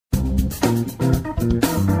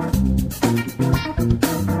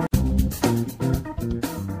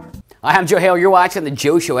Hi, I'm Joe Hale. You're watching The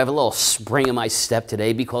Joe Show. I have a little spring in my step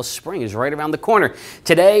today because spring is right around the corner.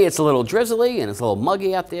 Today, it's a little drizzly and it's a little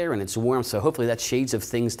muggy out there and it's warm, so hopefully that's shades of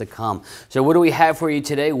things to come. So what do we have for you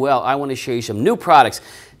today? Well, I want to show you some new products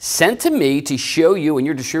sent to me to show you, and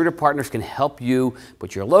your distributor partners can help you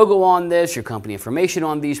put your logo on this, your company information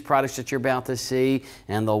on these products that you're about to see,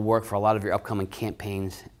 and they'll work for a lot of your upcoming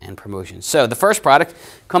campaigns and promotions. So the first product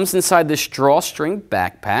comes inside this drawstring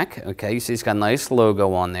backpack. Okay, you see it's got a nice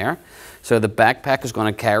logo on there. So the backpack is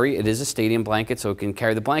going to carry, it is a stadium blanket, so it can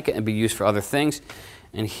carry the blanket and be used for other things.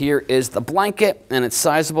 And here is the blanket, and it's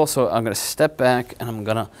sizable, so I'm going to step back and I'm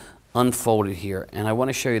going to unfold it here, and I want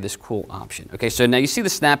to show you this cool option. Okay, so now you see the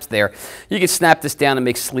snaps there. You can snap this down and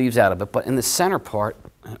make sleeves out of it, but in the center part,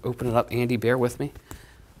 open it up, Andy, bear with me,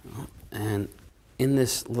 and in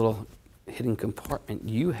this little hidden compartment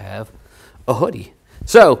you have a hoodie.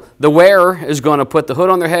 So the wearer is going to put the hood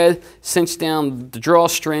on their head, cinch down the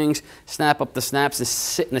drawstrings, snap up the snaps, and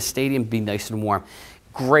sit in a stadium, be nice and warm.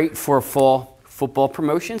 Great for fall football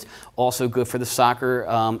promotions, also good for the soccer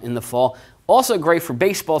in the fall. Also great for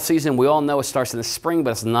baseball season. We all know it starts in the spring, but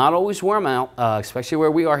it's not always warm out, especially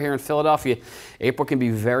where we are here in Philadelphia. April can be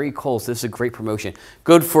very cold, so this is a great promotion.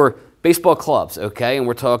 Good for baseball clubs, okay? And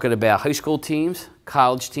we're talking about high school teams,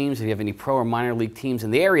 college teams. If you have any pro or minor league teams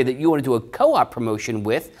in the area that you want to do a co-op promotion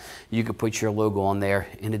with, you can put your logo on there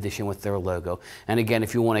in addition with their logo. And again,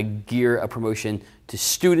 if you want to gear a promotion to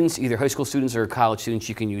students, either high school students or college students,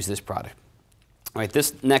 you can use this product. All right,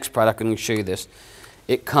 this next product, I'm going to show you this.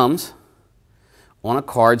 It comes on a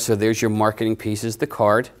card, so there's your marketing pieces, the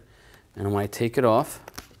card, and when I take it off,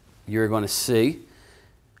 you're going to see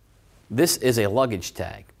this is a luggage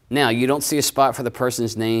tag. Now, you don't see a spot for the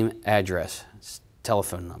person's name, address,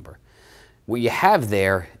 telephone number. What you have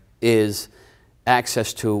there is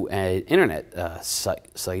access to an internet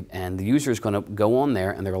site, and the user is going to go on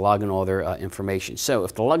there and they're logging all their information. So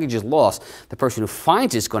if the luggage is lost, the person who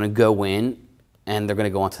finds it's going to go in and they're going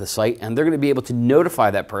to go onto the site, and they're going to be able to notify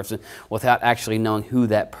that person without actually knowing who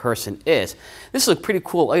that person is. This is a pretty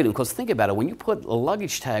cool item, because think about it. When you put a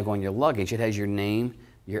luggage tag on your luggage, it has your name,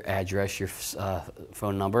 your address, your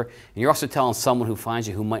phone number, and you're also telling someone who finds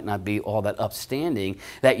you, who might not be all that upstanding,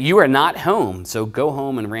 that you are not home. So go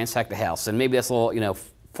home and ransack the house. And maybe that's a little,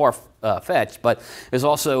 far-fetched, but it's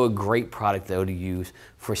also a great product, though, to use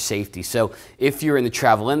for safety. So if you're in the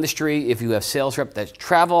travel industry, if you have sales rep that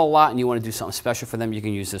travel a lot and you want to do something special for them, you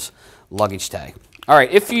can use this luggage tag. All right,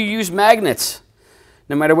 if you use magnets,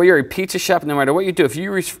 no matter where you're a pizza shop, no matter what you do, if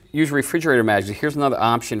you use refrigerator magnets, here's another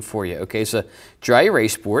option for you. Okay, so dry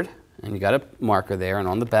erase board, and you got a marker there, and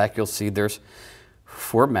on the back you'll see there's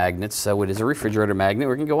 4 magnets. So it is a refrigerator magnet,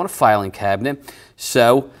 or it can go on a filing cabinet.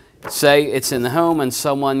 So say it's in the home and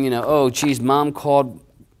someone, oh geez, mom called,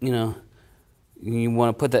 you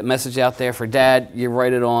want to put that message out there for dad, you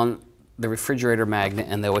write it on the refrigerator magnet,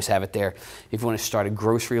 and they always have it there. If you want to start a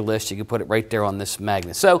grocery list, you can put it right there on this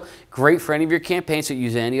magnet. So great for any of your campaigns that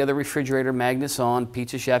use any other refrigerator magnets on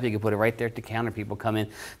pizza shop. You can put it right there at the counter. People come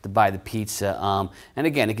in to buy the pizza. And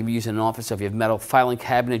again, it can be used in an office. So if you have a metal filing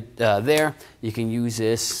cabinet there, you can use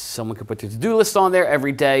this. Someone can put their to-do list on there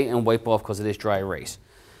every day and wipe off, because it is dry erase.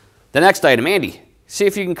 The next item, Andy, see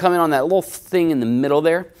if you can come in on that little thing in the middle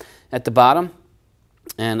there at the bottom.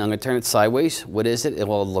 And I'm going to turn it sideways. What is it?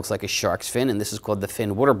 Well, it looks like a shark's fin, and this is called the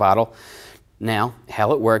fin water bottle. Now,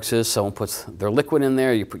 how it works is someone puts their liquid in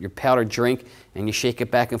there, you put your powdered drink, and you shake it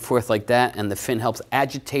back and forth like that, and the fin helps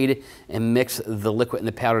agitate it and mix the liquid and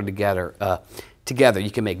the powder together.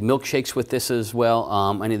 You can make milkshakes with this as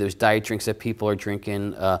well. Any of those diet drinks that people are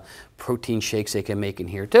drinking, protein shakes they can make in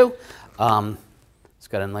here too. It's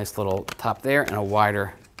got a nice little top there and a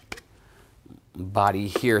wider body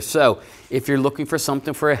here. So if you're looking for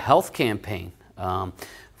something for a health campaign,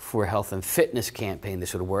 for a health and fitness campaign,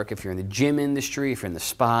 this would work. If you're in the gym industry, if you're in the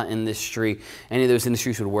spa industry, any of those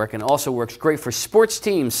industries would work. And it also works great for sports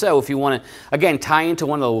teams. So if you want to, again, tie into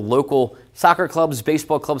one of the local soccer clubs,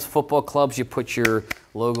 baseball clubs, football clubs, you put your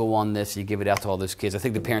logo on this, you give it out to all those kids. I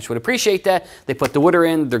think the parents would appreciate that. They put the water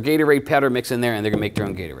in, their Gatorade powder mix in there, and they're going to make their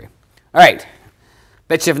own Gatorade. All right.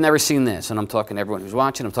 Bet you have never seen this, and I'm talking to everyone who's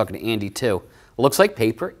watching. I'm talking to Andy too. Looks like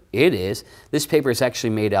paper. It is. This paper is actually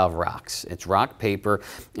made out of rocks. It's rock paper,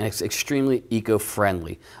 and it's extremely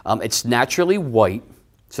eco-friendly. It's naturally white,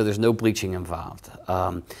 so there's no bleaching involved.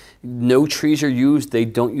 No trees are used. They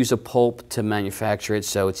don't use a pulp to manufacture it,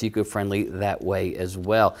 so it's eco-friendly that way as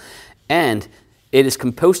well. And it is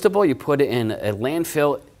compostable. You put it in a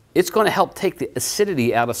landfill. It's going to help take the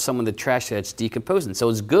acidity out of some of the trash that's decomposing. So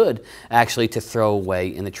it's good, actually, to throw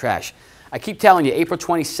away in the trash. I keep telling you, April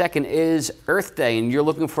 22nd is Earth Day, and you're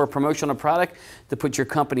looking for a promotional product to put your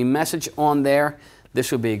company message on there.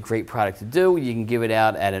 This would be a great product to do. You can give it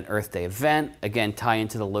out at an Earth Day event. Again, tie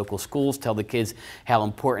into the local schools. Tell the kids how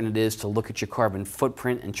important it is to look at your carbon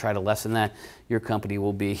footprint and try to lessen that. Your company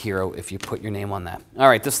will be a hero if you put your name on that. All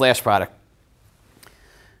right, this last product.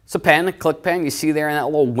 It's a pen, a click pen. You see there in that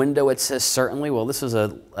little window it says certainly. Well, this is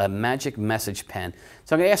a magic message pen.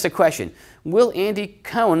 So I'm going to ask the question, will Andy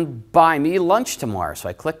Cohen buy me lunch tomorrow? So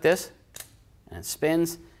I click this, and it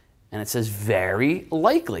spins. And it says very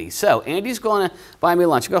likely. So Andy's going to buy me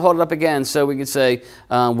lunch. I'm going to hold it up again so we can say,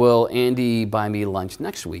 will Andy buy me lunch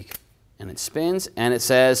next week? And it spins and it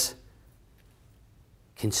says,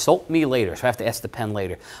 consult me later. So I have to ask the pen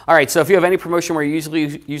later. All right, so if you have any promotion where you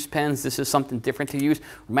usually use pens, this is something different to use.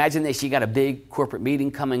 Imagine this, you got a big corporate meeting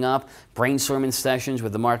coming up, brainstorming sessions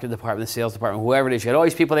with the marketing department, the sales department, whoever it is. You got all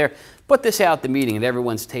these people there. Put this out at the meeting at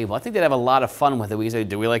everyone's table. I think they'd have a lot of fun with it. We say,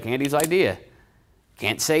 do we like Andy's idea?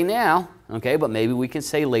 Can't say now, okay, but maybe we can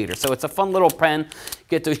say later. So it's a fun little pen.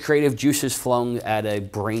 Get those creative juices flowing at a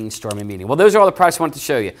brainstorming meeting. Well, those are all the products I wanted to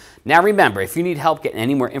show you. Now remember, if you need help getting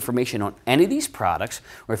any more information on any of these products,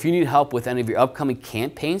 or if you need help with any of your upcoming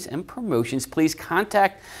campaigns and promotions, please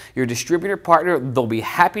contact your distributor partner. They'll be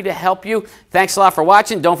happy to help you. Thanks a lot for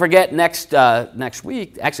watching. Don't forget, next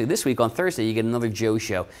week, actually this week on Thursday, you get another Joe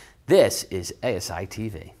Show. This is ASI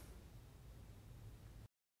TV.